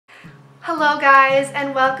Hello guys,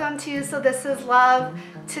 and welcome to So This Is Love.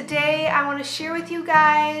 Today I want to share with you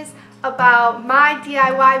guys about my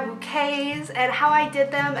DIY bouquets and how I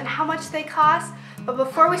did them and how much they cost. But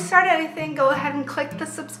before we start anything, go ahead and click the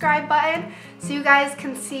subscribe button so you guys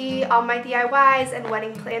can see all my DIYs and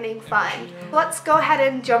wedding planning fun. Let's go ahead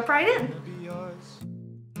and jump right in.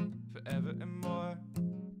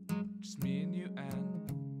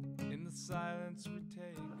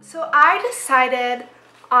 So I decided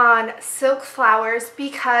on silk flowers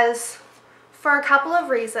because for a couple of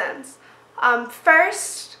reasons.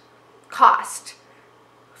 First, cost.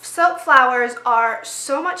 Silk flowers are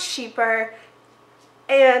so much cheaper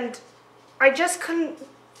and I just couldn't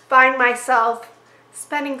find myself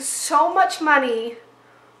spending so much money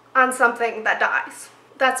on something that dies.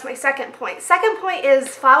 That's my second point. Second point is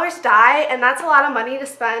flowers die, and that's a lot of money to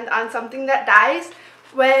spend on something that dies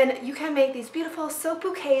when you can make these beautiful silk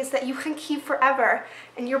bouquets that you can keep forever,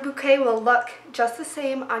 and your bouquet will look just the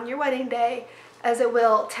same on your wedding day as it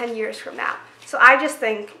will 10 years from now. So I just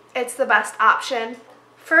think it's the best option.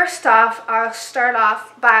 First off, I'll start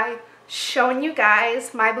off by showing you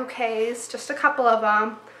guys my bouquets, just a couple of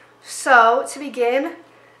them. So to begin,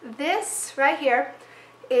 this right here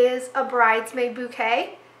is a bridesmaid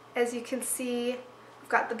bouquet. As you can see, we've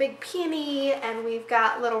got the big peony and we've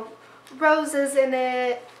got little roses in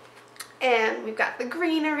it and we've got the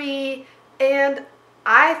greenery, and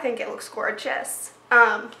I think it looks gorgeous.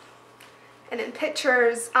 And in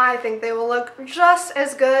pictures, I think they will look just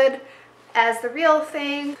as good as the real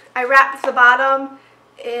thing. I wrapped the bottom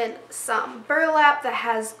in some burlap that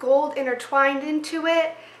has gold intertwined into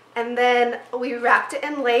it, and then we wrapped it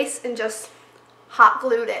in lace and just hot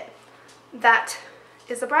glued it. That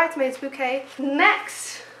is a bridesmaid's bouquet.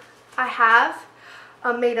 Next, I have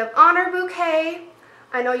a maid of honor bouquet.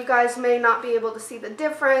 I know you guys may not be able to see the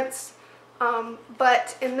difference,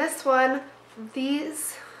 but in this one,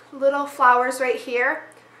 these little flowers right here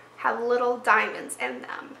have little diamonds in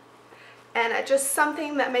them. And it's just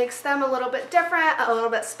something that makes them a little bit different, a little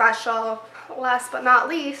bit special. Last but not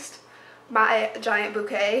least, my giant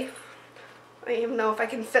bouquet. I don't even know if I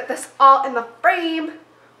can fit this all in the frame,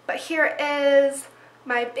 but here it is,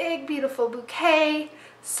 my big beautiful bouquet.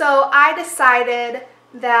 So I decided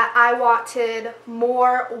that I wanted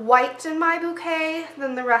more white in my bouquet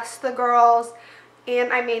than the rest of the girls,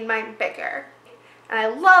 and I made mine bigger. And I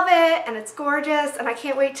love it, and it's gorgeous, and I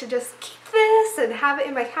can't wait to just keep this and have it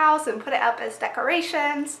in my house and put it up as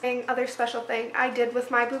decorations. And other special thing I did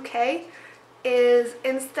with my bouquet is,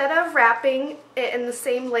 instead of wrapping it in the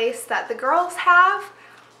same lace that the girls have,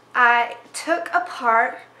 I took a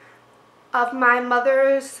part of my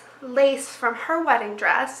mother's lace from her wedding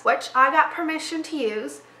dress, which I got permission to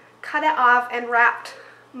use, cut it off and wrapped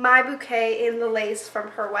my bouquet in the lace from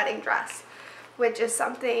her wedding dress, which is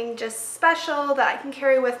something just special that I can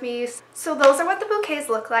carry with me. So those are what the bouquets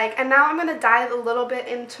look like, and now I'm going to dive a little bit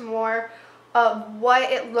into more of what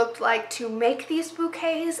it looked like to make these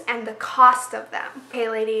bouquets and the cost of them. Okay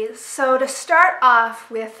ladies, so to start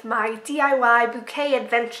off with my DIY bouquet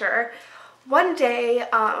adventure, one day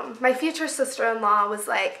my future sister-in-law was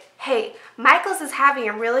like, hey, Michael's is having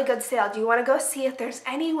a really good sale. Do you want to go see if there's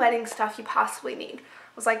any wedding stuff you possibly need?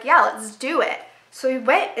 I was like, yeah, let's do it. So we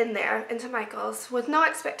went in there into Michael's with no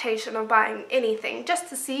expectation of buying anything, just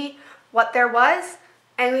to see what there was,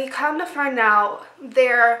 and we come to find out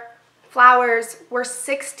their flowers were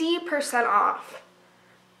 60% off.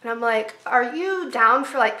 And I'm like, are you down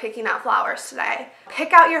for like picking out flowers today?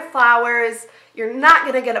 Pick out your flowers. You're not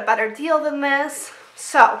gonna get a better deal than this.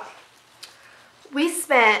 So we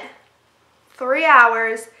spent 3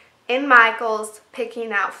 hours in Michael's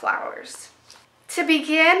picking out flowers. To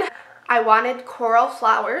begin, I wanted coral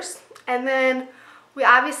flowers, and then we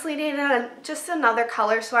obviously needed just another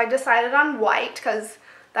color, so I decided on white because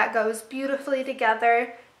that goes beautifully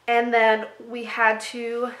together. And then we had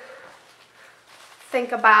to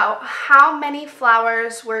think about how many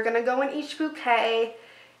flowers were going to go in each bouquet,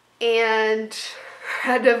 and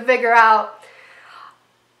had to figure out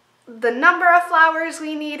the number of flowers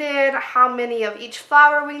we needed, how many of each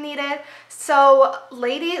flower we needed. So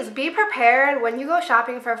ladies, be prepared when you go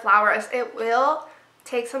shopping for flowers. It will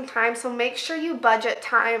take some time, so make sure you budget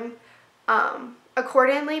time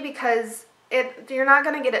accordingly, because you're not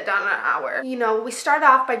going to get it done in an hour. You know, we start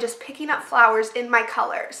off by just picking up flowers in my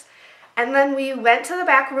colors, and then we went to the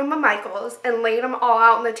back room of Michael's and laid them all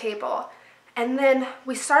out on the table. And then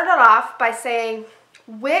we started off by saying,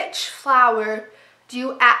 which flower do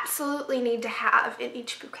you absolutely need to have in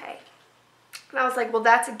each bouquet? And I was like, well,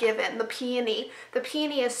 that's a given, the peony. The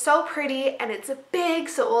peony is so pretty and it's big,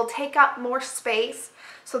 so it will take up more space.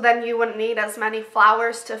 so then you wouldn't need as many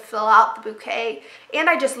flowers to fill out the bouquet. And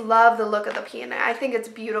I just love the look of the peony. I think it's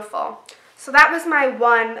beautiful. So that was my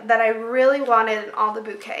one that I really wanted in all the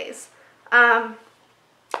bouquets.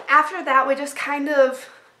 After that, we just kind of,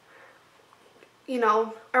 you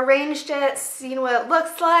know, arranged it, seen what it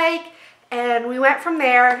looks like, and we went from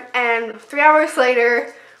there. And 3 hours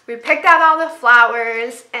later, we picked out all the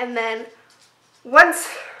flowers, and then once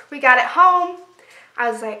we got it home, I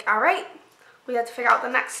was like, all right, we have to figure out the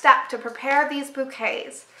next step to prepare these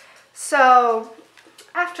bouquets. So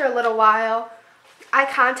after a little while, I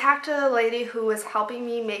contacted a lady who was helping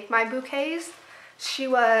me make my bouquets. She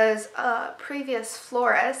was a previous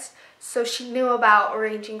florist, so she knew about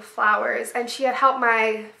arranging flowers, and she had helped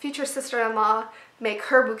my future sister-in-law make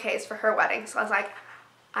her bouquets for her wedding. So I was like,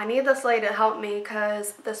 I need this lady to help me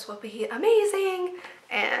because this will be amazing,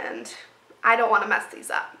 and I don't want to mess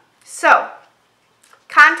these up. So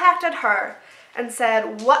contacted her and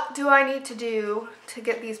said, what do I need to do to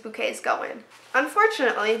get these bouquets going?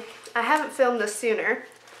 Unfortunately, I haven't filmed this sooner,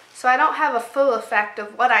 so I don't have a full effect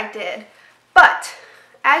of what I did. But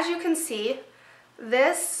as you can see,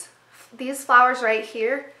 these flowers right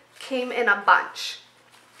here came in a bunch.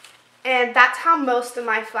 And that's how most of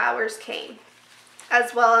my flowers came,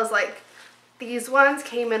 as well as like these ones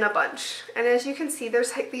came in a bunch. And as you can see,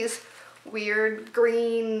 there's like these weird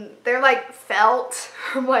green, they're like felt.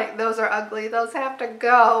 I'm like, those are ugly, those have to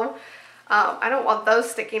go. I don't want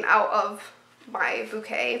those sticking out of my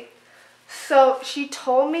bouquet. So she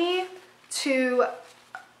told me to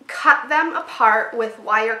cut them apart with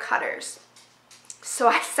wire cutters. So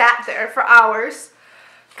I sat there for hours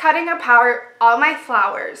cutting apart all my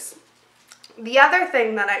flowers. The other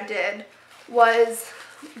thing that I did was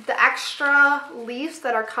the extra leaves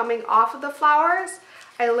that are coming off of the flowers,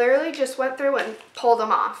 I literally just went through and pulled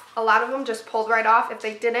them off. A lot of them just pulled right off. If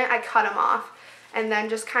they didn't, I cut them off and then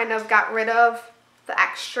just kind of got rid of the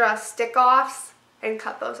extra stick-offs and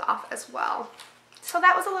cut those off as well. So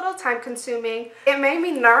that was a little time consuming. It made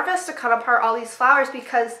me nervous to cut apart all these flowers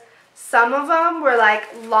because some of them were like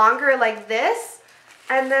longer like this,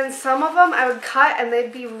 and then some of them I would cut and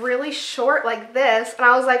they'd be really short like this, and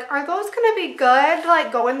I was like, are those gonna be good to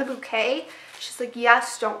like go in the bouquet? She's like,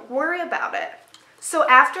 yes, don't worry about it. So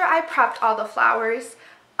after I prepped all the flowers,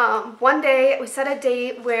 one day we set a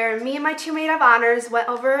date where me and my two maid of honors went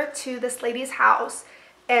over to this lady's house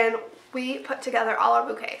and we put together all our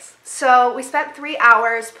bouquets. So we spent 3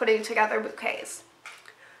 hours putting together bouquets.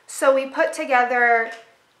 So we put together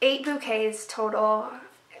 8 bouquets total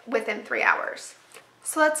within 3 hours.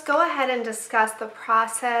 So let's go ahead and discuss the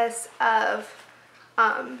process of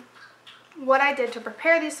what I did to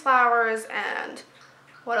prepare these flowers and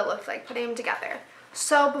what it looked like putting them together.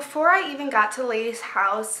 So before I even got to the lady's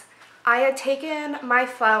house, I had taken my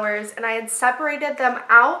flowers and I had separated them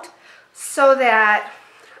out so that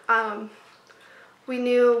we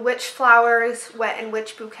knew which flowers went in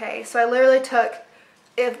which bouquet. So I literally took,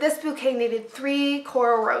 if this bouquet needed 3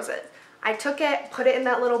 coral roses, I took it, put it in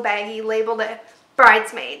that little baggie, labeled it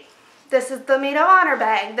bridesmaid. This is the maid of honor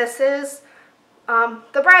bag. This is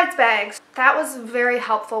the bride's bag. That was very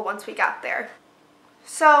helpful once we got there.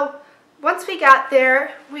 So once we got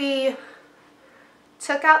there, we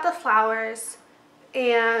took out the flowers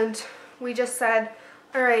and we just said,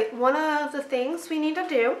 all right, one of the things we need to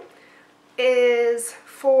do is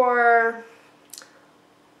for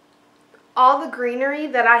all the greenery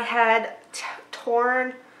that I had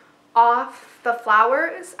torn off the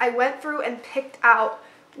flowers, I went through and picked out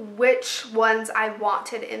which ones I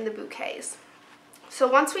wanted in the bouquets. So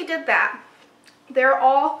once we did that, they're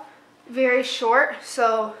all very short,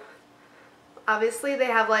 so obviously they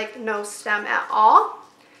have like no stem at all.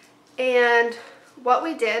 And what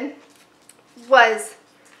we did was,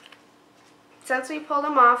 since we pulled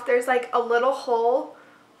them off, there's like a little hole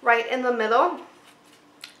right in the middle,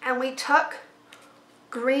 and we took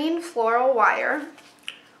green floral wire,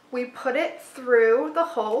 we put it through the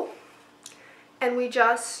hole, and we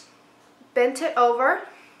just bent it over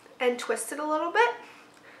and twisted a little bit,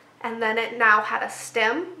 and then it now had a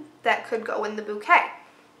stem that could go in the bouquet.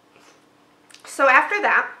 So after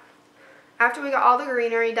that, after we got all the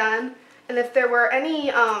greenery done, and if there were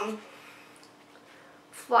any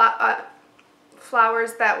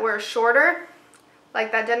flowers that were shorter,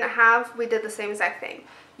 like that didn't have, we did the same exact thing.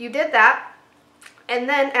 You did that, and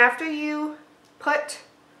then after you put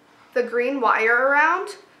the green wire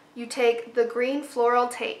around, you take the green floral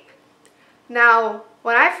tape. Now,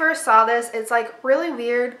 when I first saw this, it's like really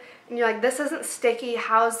weird, and you're like, this isn't sticky,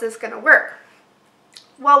 how is this gonna work?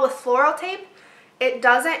 Well, with floral tape, it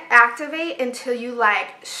doesn't activate until you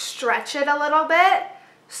like stretch it a little bit.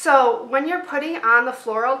 So when you're putting on the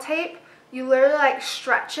floral tape, you literally like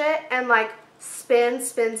stretch it and like spin,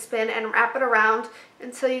 spin, spin and wrap it around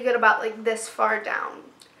until you get about like this far down.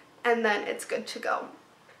 And then it's good to go.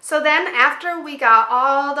 So then after we got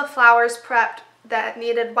all the flowers prepped that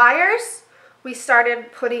needed wires, we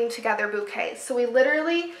started putting together bouquets. So we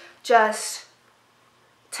literally just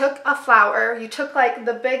took a flower. You took like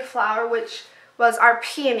the big flower, which was our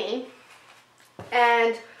peony,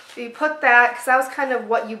 and you put that, because that was kind of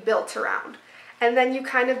what you built around. And then you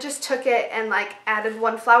kind of just took it and like added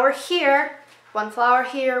one flower here, one flower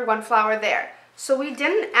here, one flower there. So we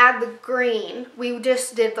didn't add the green, we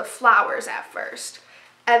just did the flowers at first.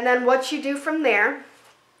 And then what you do from there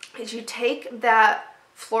is you take that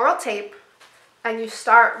floral tape and you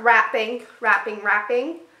start wrapping, wrapping,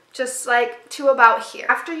 wrapping, just like to about here.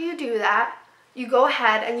 After you do that, you go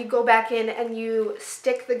ahead and you go back in and you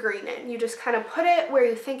stick the green in. You just kind of put it where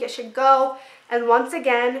you think it should go. And once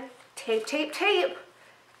again, tape, tape, tape,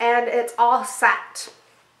 and it's all set.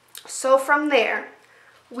 So from there,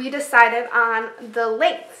 we decided on the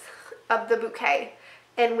length of the bouquet,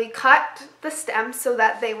 and we cut the stems so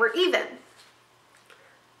that they were even.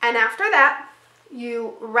 And after that,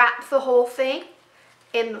 you wrap the whole thing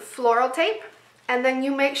in floral tape, and then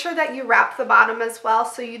you make sure that you wrap the bottom as well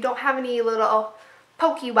so you don't have any little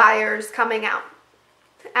pokey wires coming out.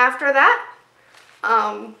 After that,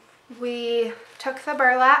 we took the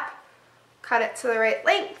burlap, cut it to the right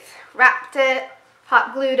length, wrapped it,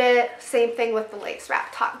 hot glued it, same thing with the lace,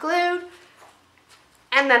 wrapped, hot glued,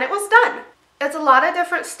 and then it was done. It's a lot of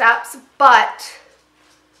different steps, but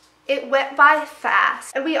it went by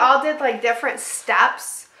fast. And we all did like different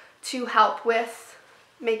steps to help with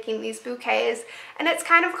making these bouquets. And it's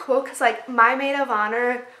kind of cool because like my maid of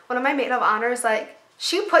honor, one of my maid of honors, like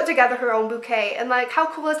she put together her own bouquet. And like how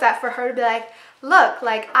cool is that for her to be like, look,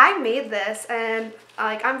 like I made this and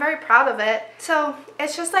like I'm very proud of it. So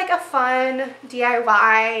it's just like a fun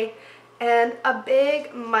DIY and a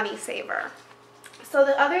big money saver. So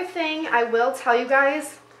the other thing I will tell you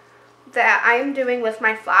guys that I'm doing with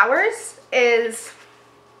my flowers is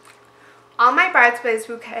all my bridesmaids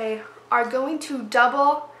bouquet are going to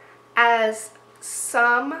double as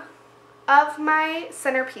some of my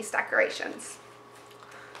centerpiece decorations.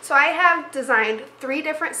 So I have designed 3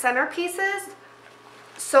 different centerpieces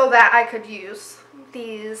so that I could use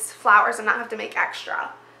these flowers and not have to make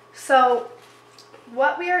extra. So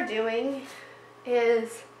what we are doing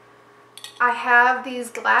is I have these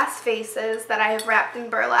glass vases that I have wrapped in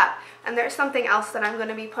burlap, and there's something else that I'm going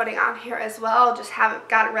to be putting on here as well, just haven't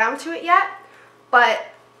got around to it yet. But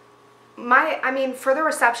for the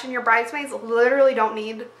reception, your bridesmaids literally don't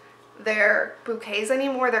need their bouquets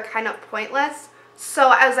anymore. They're kind of pointless. So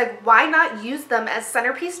I was like, why not use them as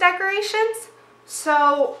centerpiece decorations?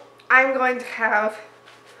 So I'm going to have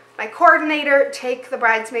my coordinator take the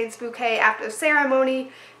bridesmaids bouquet after the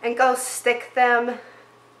ceremony and go stick them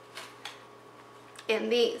in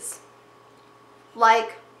these.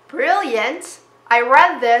 Like, brilliant. I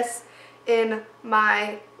read this in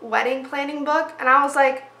my wedding planning book and I was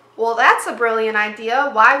like, well, that's a brilliant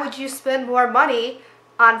idea. Why would you spend more money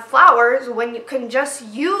on flowers when you can just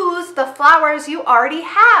use the flowers you already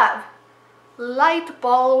have? Light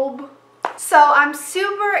bulb. So I'm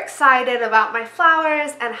super excited about my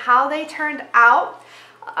flowers and how they turned out.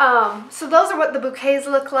 So those are what the bouquets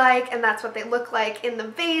look like, and that's what they look like in the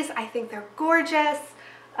vase. I think they're gorgeous.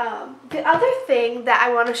 The other thing that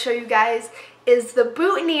I want to show you guys is the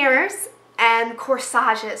boutonnieres and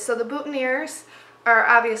corsages. So the boutonnieres are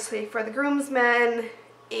obviously for the groomsmen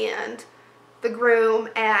and the groom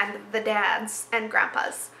and the dads and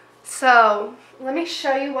grandpas. So let me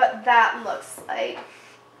show you what that looks like.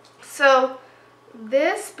 So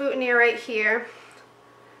this boutonniere right here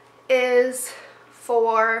is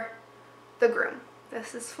for the groom.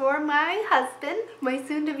 This is for my husband, my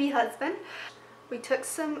soon-to-be husband. We took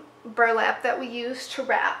some burlap that we used to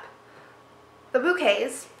wrap the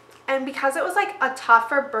bouquets, and because it was like a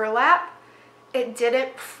tougher burlap, it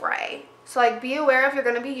didn't fray. So like be aware if you're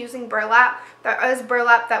going to be using burlap, there is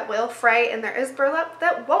burlap that will fray and there is burlap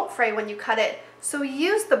that won't fray when you cut it. So we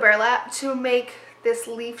used the burlap to make this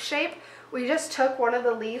leaf shape. We just took one of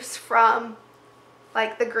the leaves from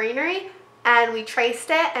like the greenery and we traced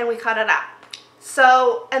it and we cut it out.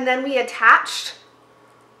 So, and then we attached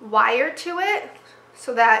wire to it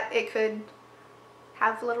so that it could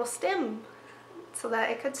have a little stem so that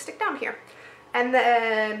it could stick down here. And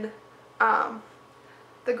then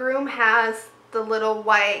the groom has the little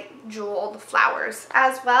white jeweled flowers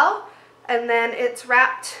as well. And then it's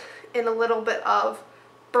wrapped in a little bit of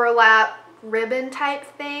burlap ribbon type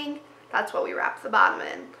thing. That's what we wrap the bottom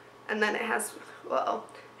in. And then it has, whoa,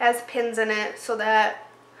 has pins in it so that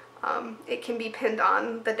it can be pinned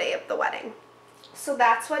on the day of the wedding. So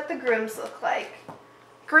that's what the grooms look like.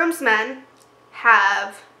 Groomsmen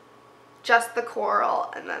have just the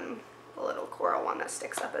coral and then the little coral one that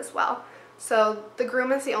sticks up as well. So the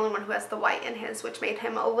groom is the only one who has the white in his, which made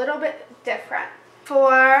him a little bit different.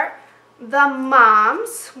 For the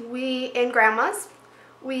moms and grandmas,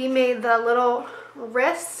 we made the little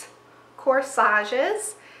wrist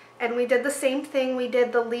corsages, and we did the same thing. We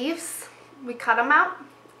did the leaves, we cut them out,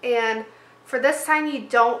 and for this time you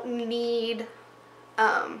don't need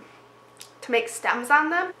to make stems on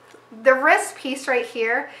them. The wrist piece right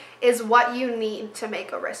here is what you need to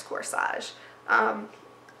make a wrist corsage.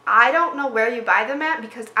 I don't know where you buy them at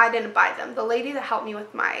because I didn't buy them. The lady that helped me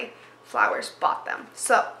with my flowers bought them.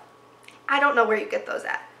 So I don't know where you get those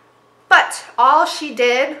at. But all she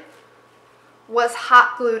did was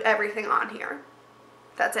hot glued everything on here.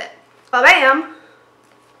 That's it. Ba-bam!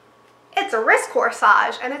 It's a wrist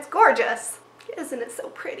corsage and it's gorgeous. Isn't it so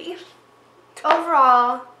pretty?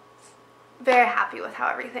 Overall, very happy with how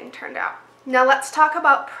everything turned out. Now let's talk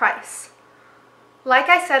about price. Like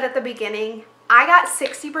I said at the beginning, I got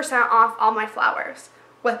 60% off all my flowers.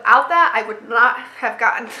 Without that, I would not have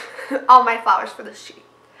gotten all my flowers for this cheap.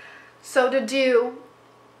 So to do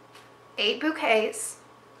 8 bouquets,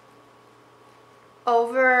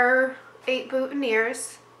 over 8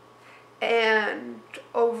 boutonnieres, and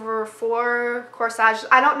over 4 corsages,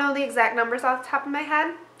 I don't know the exact numbers off the top of my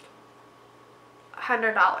head,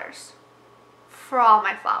 $100 for all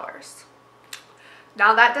my flowers.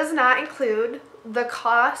 Now that does not include the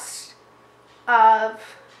cost of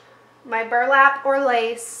my burlap or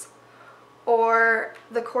lace or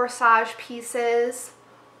the corsage pieces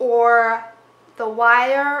or the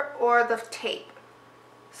wire or the tape.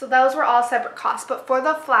 So those were all separate costs, but for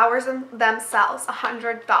the flowers themselves,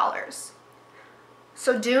 $100.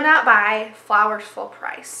 So do not buy flowers full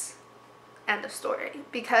price. End of story.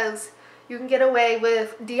 Because you can get away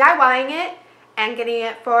with DIYing it and getting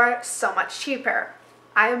it for so much cheaper.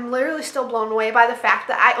 I am literally still blown away by the fact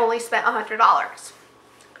that I only spent $100.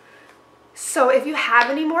 So if you have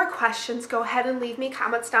any more questions, go ahead and leave me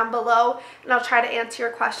comments down below and I'll try to answer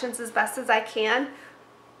your questions as best as I can.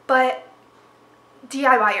 But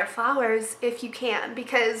DIY your flowers if you can,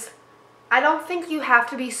 because I don't think you have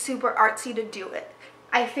to be super artsy to do it.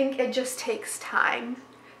 I think it just takes time.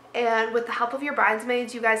 And with the help of your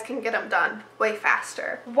bridesmaids, you guys can get them done way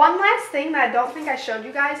faster. One last thing that I don't think I showed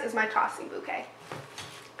you guys is my tossing bouquet.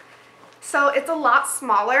 So it's a lot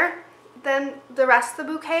smaller than the rest of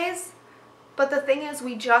the bouquets, but the thing is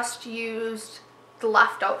we just used the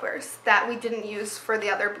leftovers that we didn't use for the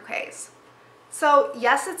other bouquets. So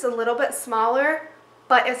yes, it's a little bit smaller,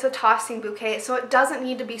 but it's a tossing bouquet, so it doesn't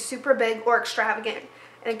need to be super big or extravagant,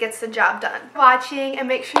 and it gets the job done. Watching, and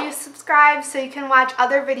make sure you subscribe so you can watch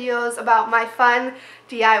other videos about my fun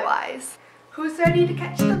DIYs. Who's ready to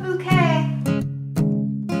catch the bouquet?